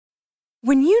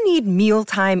When you need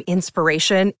mealtime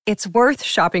inspiration, it's worth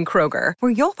shopping Kroger,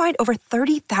 where you'll find over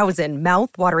 30,000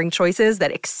 mouth-watering choices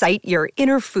that excite your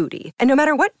inner foodie. And no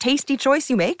matter what tasty choice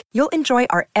you make, you'll enjoy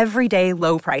our everyday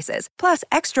low prices, plus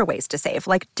extra ways to save,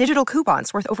 like digital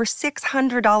coupons worth over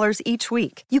 $600 each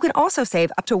week. You can also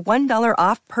save up to $1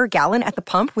 off per gallon at the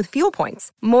pump with fuel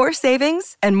points. More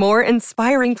savings and more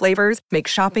inspiring flavors make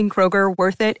shopping Kroger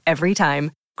worth it every time.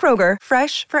 Kroger,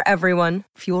 fresh for everyone.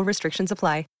 Fuel restrictions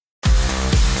apply.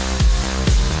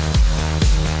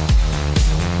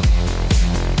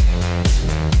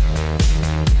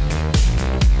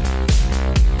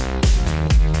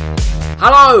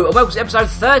 Hello and welcome to episode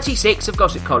 36 of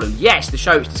Gossip Column. Yes, the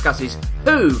show which discusses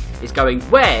who is going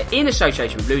where in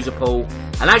association with Loserpool.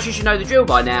 And as you should know the drill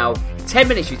by now, 10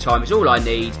 minutes of your time is all I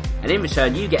need, and in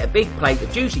return you get a big plate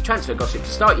of juicy transfer gossip to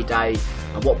start your day.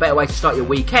 And what better way to start your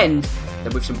weekend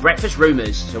than with some breakfast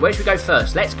rumours. So where should we go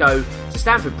first? Let's go to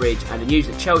Stamford Bridge and the news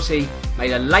that Chelsea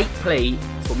made a late plea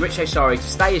for Maurizio Sarri to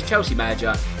stay as Chelsea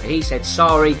manager, and he said,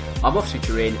 "Sarri, I'm off to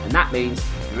Turin," and that means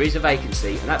there is a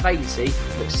vacancy, and that vacancy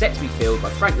looks set to be filled by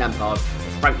Frank Lampard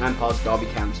of Frank Lampard's Derby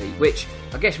County, which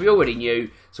I guess we already knew.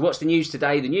 So what's the news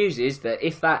today? The news is that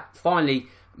if that finally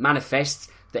manifests,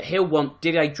 that he'll want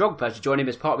Didier Drogba to join him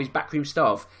as part of his backroom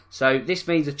staff. So this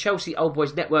means a Chelsea Old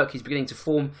Boys network is beginning to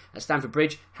form at Stamford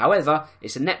Bridge. However,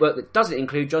 it's a network that doesn't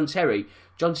include John Terry.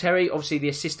 John Terry, obviously the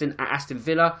assistant at Aston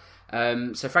Villa.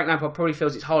 So Frank Lampard probably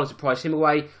feels it's harder to price him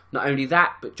away. Not only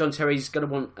that, but John Terry's going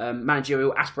to want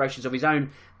managerial aspirations of his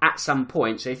own at some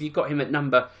point. So if you've got him at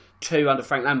number 2 under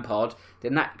Frank Lampard,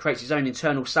 then that creates his own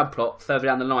internal subplot further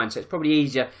down the line. So it's probably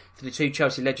easier for the two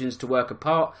Chelsea legends to work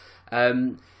apart.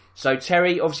 So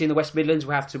Terry, obviously in the West Midlands,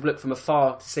 will have to look from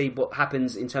afar to see what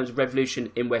happens in terms of revolution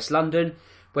in West London.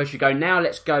 Where should we go now?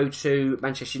 Let's go to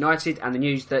Manchester United and the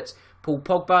news that Paul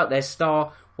Pogba, their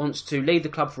star, wants to leave the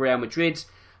club for Real Madrid.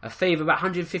 A fee of about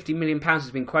 £150 million has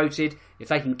been quoted. If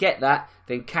they can get that,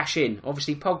 then cash in.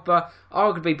 Obviously, Pogba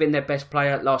arguably been their best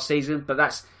player last season, but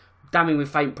that's damning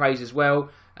with faint praise as well.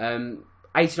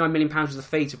 £89 million was the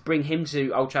fee to bring him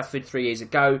to Old Trafford 3 years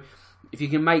ago. If you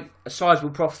can make a sizable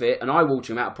profit, an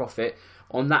eye-watering amount of profit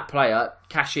on that player,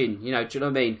 cash in. You know, do you know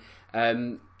what I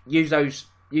mean?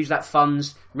 Use that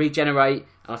funds, regenerate,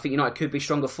 and I think United could be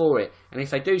stronger for it. And if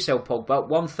they do sell Pogba,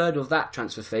 1/3 of that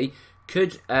transfer fee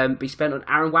could be spent on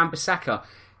Aaron Wan-Bissaka.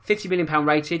 £50 million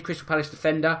rated, Crystal Palace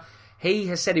defender. He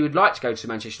has said he would like to go to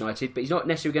Manchester United, but he's not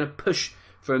necessarily going to push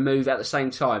for a move at the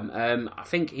same time. I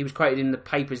think he was quoted in the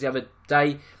papers the other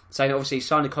day saying that obviously he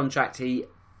signed a contract. He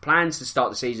plans to start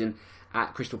the season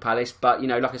at Crystal Palace, but, you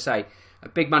know, like I say, a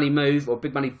big money move or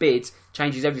big money bid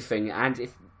changes everything. And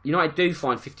if United do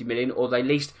find 50 million, or they at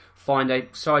least find a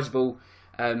sizable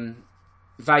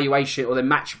valuation, or they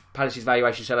match Palace's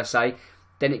valuation, shall I say,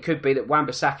 then it could be that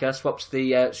Wan-Bissaka swaps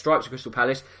the stripes of Crystal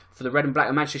Palace for the red and black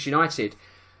of Manchester United.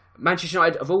 Manchester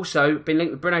United have also been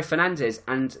linked with Bruno Fernandes,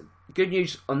 and good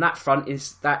news on that front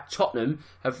is that Tottenham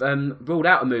have ruled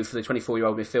out a move for the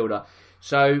 24-year-old midfielder.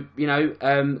 So, you know,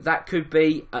 that could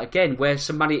be, again, where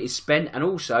some money is spent, and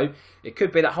also it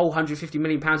could be that whole £150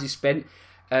 million is spent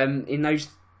in those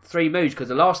 3 moves, because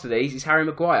the last of these is Harry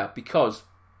Maguire, because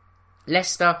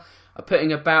Leicester are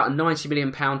putting about a £90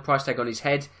 million price tag on his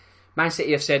head. Man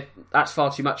City have said, that's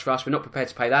far too much for us, we're not prepared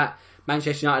to pay that.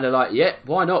 Manchester United are like, yeah,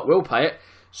 why not, we'll pay it.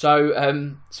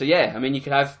 So yeah, I mean, you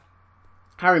could have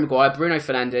Harry Maguire, Bruno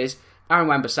Fernandes, Aaron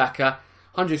Wan-Bissaka,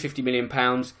 £150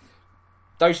 million,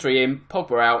 those 3 in,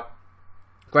 Pogba out,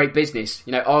 great business.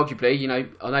 You know, arguably, you know,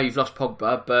 I know you've lost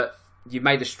Pogba, but you've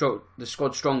made the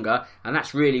squad stronger, and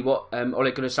that's really what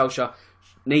Ole Gunnar Solskjaer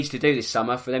needs to do this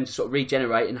summer for them to sort of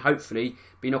regenerate and hopefully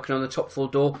be knocking on the top 4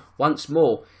 door once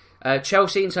more.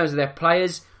 Chelsea, in terms of their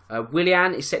players,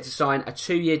 Willian is set to sign a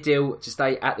 2-year deal to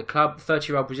stay at the club.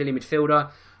 30-year-old Brazilian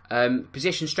midfielder.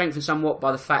 Position strengthened somewhat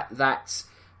by the fact that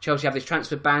Chelsea have this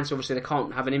transfer ban, so obviously they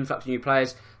can't have an influx of new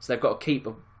players, so they've got to keep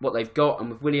what they've got. And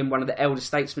with Willian, one of the elder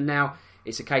statesmen now,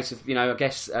 it's a case of, you know, I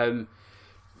guess,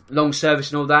 long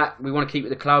service and all that. We want to keep at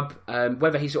the club.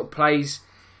 Whether he sort of plays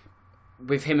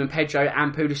with him and Pedro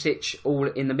and Pulisic all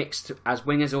in the mix as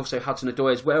wingers, also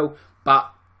Hudson-Odoi as well.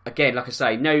 But again, like I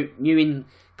say, no new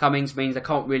incomings means they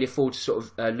can't really afford to sort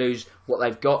of lose what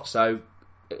they've got. So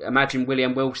imagine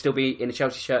Willian will still be in a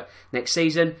Chelsea shirt next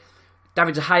season.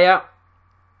 David De Gea,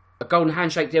 a golden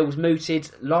handshake deal was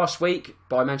mooted last week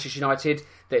by Manchester United,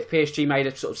 that if PSG made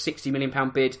a sort of £60 million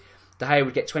bid, De Gea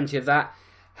would get 20 of that.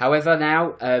 However,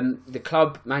 now the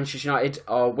club, Manchester United,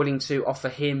 are willing to offer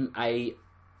him a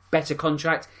better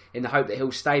contract in the hope that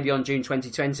he'll stay beyond June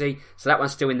 2020. So that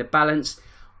one's still in the balance.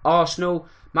 Arsenal,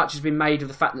 much has been made of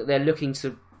the fact that they're looking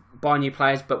to buy new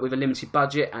players, but with a limited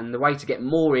budget, and the way to get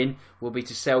more in will be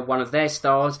to sell one of their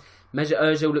stars. Mesut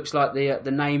Ozil looks like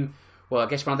the name. Well, I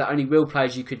guess one of the only real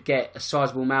players you could get a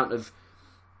sizable amount of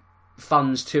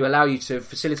funds to allow you to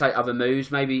facilitate other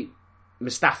moves. Maybe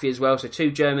Mustafi as well. So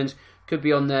 2 Germans could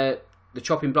be on the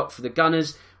chopping block for the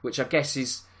Gunners, which I guess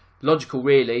is logical,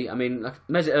 really. I mean, like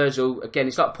Mesut Ozil, again,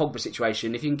 it's like a Pogba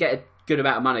situation. If you can get a good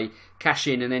amount of money, cash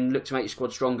in, and then look to make your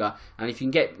squad stronger. And if you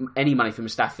can get any money from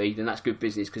Mustafi, then that's good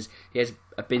business, because he has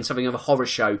been something of a horror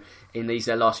show in these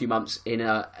last few months in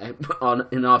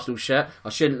an Arsenal shirt. I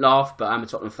shouldn't laugh, but I'm a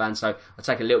Tottenham fan, so I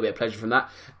take a little bit of pleasure from that.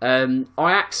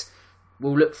 Ajax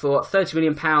will look for £30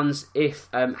 million if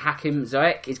Hakim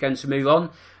Ziyech is going to move on,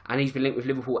 and he's been linked with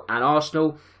Liverpool and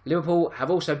Arsenal. Liverpool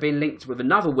have also been linked with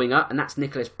another winger, and that's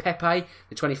Nicolas Pepe,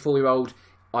 the 24-year-old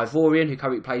Ivorian who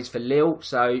currently plays for Lille.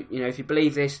 So, if you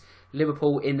believe this,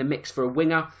 Liverpool in the mix for a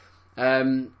winger,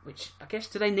 which I guess,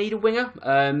 do they need a winger?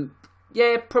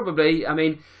 Yeah, probably. I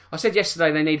mean, I said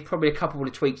yesterday they need probably a couple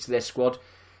of tweaks to their squad.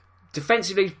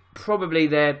 Defensively, probably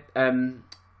their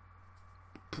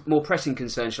more pressing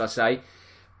concern, shall I say.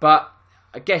 But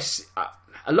I guess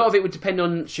a lot of it would depend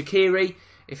on Shaqiri.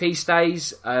 If he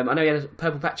stays, I know he had a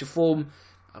purple patch of form.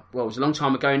 Well, it was a long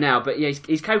time ago now, but yeah,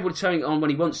 he's capable of turning it on when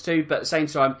he wants to. But at the same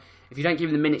time, if you don't give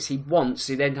him the minutes he wants,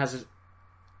 he then has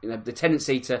the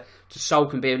tendency to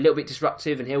sulk and be a little bit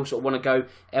disruptive, and he'll sort of want to go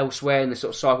elsewhere, and the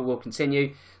sort of cycle will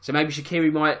continue. So maybe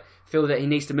Shaqiri might feel that he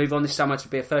needs to move on this summer to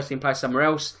be a first-team player somewhere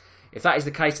else. If that is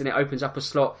the case, then it opens up a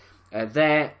slot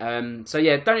there. So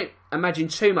yeah, don't imagine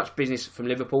too much business from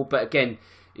Liverpool. But again,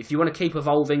 if you want to keep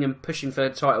evolving and pushing for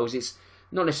titles, it's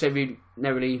not necessarily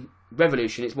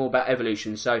revolution, it's more about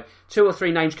evolution. So 2 or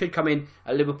 3 names could come in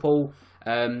at Liverpool.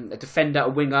 A defender, a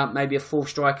winger, maybe a 4th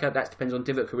striker. That depends on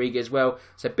Divock Origi as well.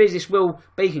 So business will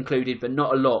be concluded, but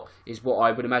not a lot is what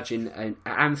I would imagine at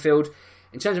Anfield.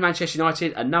 In terms of Manchester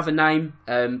United, another name,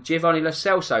 Giovanni Lo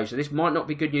Celso. So this might not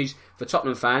be good news for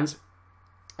Tottenham fans.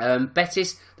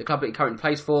 Betis, the club that he currently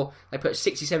plays for, they put a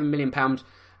 £67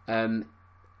 million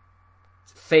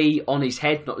fee on his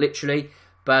head, not literally,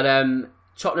 but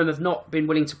Tottenham have not been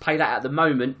willing to pay that at the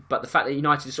moment. But the fact that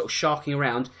United are sort of sharking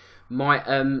around might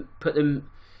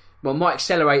might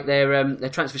accelerate their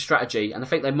transfer strategy, and I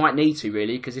think they might need to,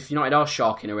 really, because if United are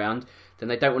sharking around, then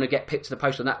they don't want to get pipped to the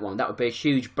post on that one. That would be a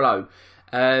huge blow.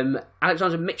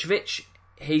 Alexander Mitrovic,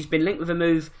 he's been linked with a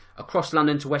move across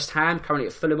London to West Ham, currently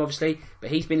at Fulham, obviously, but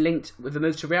he's been linked with a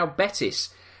move to Real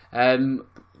Betis.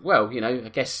 Well, I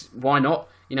guess why not?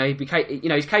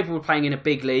 He's capable of playing in a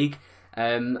big league.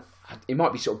 He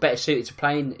might be sort of better suited to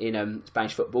playing in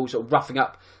Spanish football, sort of roughing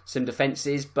up some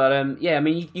defences. But yeah, I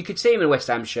mean, you could see him in a West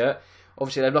Ham shirt.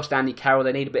 Obviously, they've lost Andy Carroll.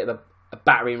 They need a bit of a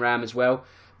battering ram as well.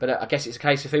 But I guess it's a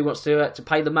case of who wants to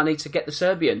pay the money to get the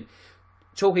Serbian.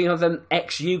 Talking of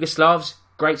ex-Yugoslavs,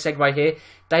 great segue here.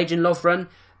 Dejan Lovren,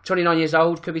 29 years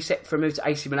old, could be set for a move to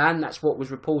AC Milan. That's what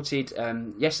was reported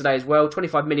yesterday as well.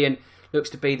 25 million looks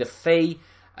to be the fee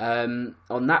on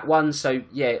that one. So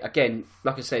yeah, again,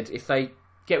 like I said, if they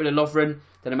get rid of Lovren,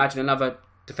 then imagine another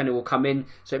defender will come in.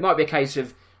 So it might be a case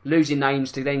of losing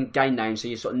names to then gain names. So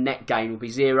your sort of net gain will be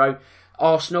 0.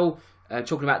 Arsenal,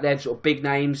 talking about their sort of big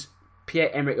names,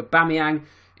 Pierre-Emerick Aubameyang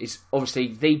is obviously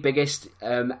the biggest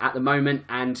at the moment,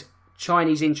 and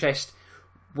Chinese interest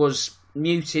was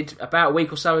muted about a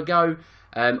week or so ago.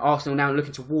 Arsenal now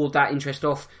looking to ward that interest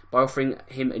off by offering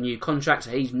him a new contract,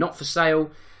 so he's not for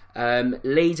sale.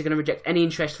 Leeds are going to reject any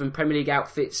interest from Premier League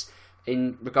outfits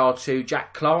in regard to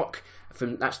Jack Clarke,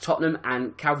 that's Tottenham,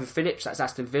 and Calvin Phillips, that's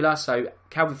Aston Villa. So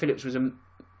Calvin Phillips was a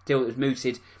deal that was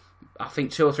mooted, I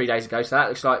think 2 or 3 days ago, so that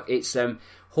looks like it's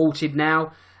halted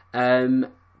now.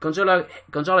 Gonzalo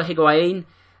Higuain,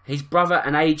 his brother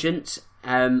and agent,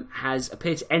 has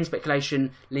appeared to end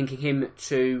speculation linking him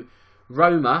to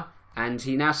Roma, and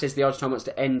he now says the Argentine wants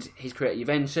to end his career at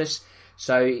Juventus.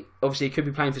 So obviously he could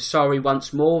be playing for Sarri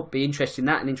once more. Be interested in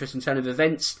that, an interesting turn of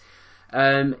events.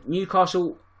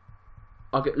 Newcastle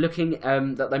are looking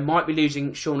that they might be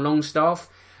losing Sean Longstaff.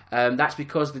 That's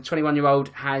because the 21-year-old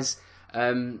has,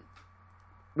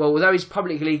 although he's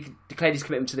publicly declared his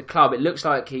commitment to the club, it looks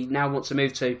like he now wants to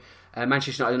move to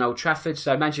Manchester United and Old Trafford.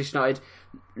 So Manchester United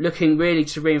looking really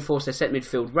to reinforce their centre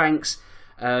midfield ranks.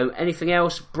 Anything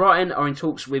else? Brighton are in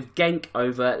talks with Genk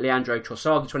over Leandro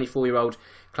Trossard, the 24-year-old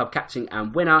club captain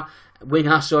and winger,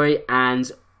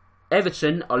 and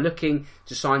Everton are looking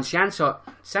to sign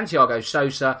Santiago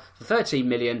Sosa for 13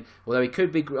 million, although he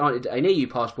could be granted an EU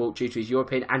passport due to his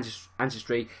European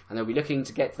ancestry, and they'll be looking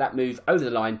to get that move over the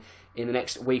line in the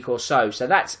next week or so. So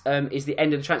that is the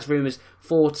end of the transfer rumours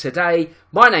for today.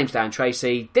 My name's Dan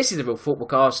Tracy. This is the Real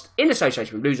Footballcast in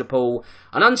association with Loserpool,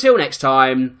 and until next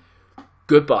time,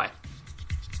 Goodbye.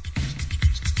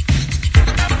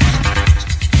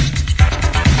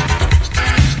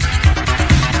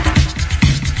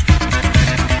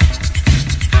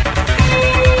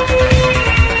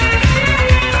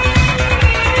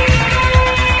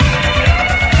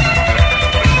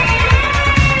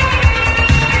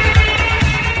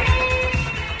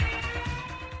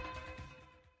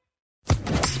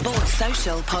 Sports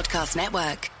Social Podcast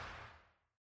Network.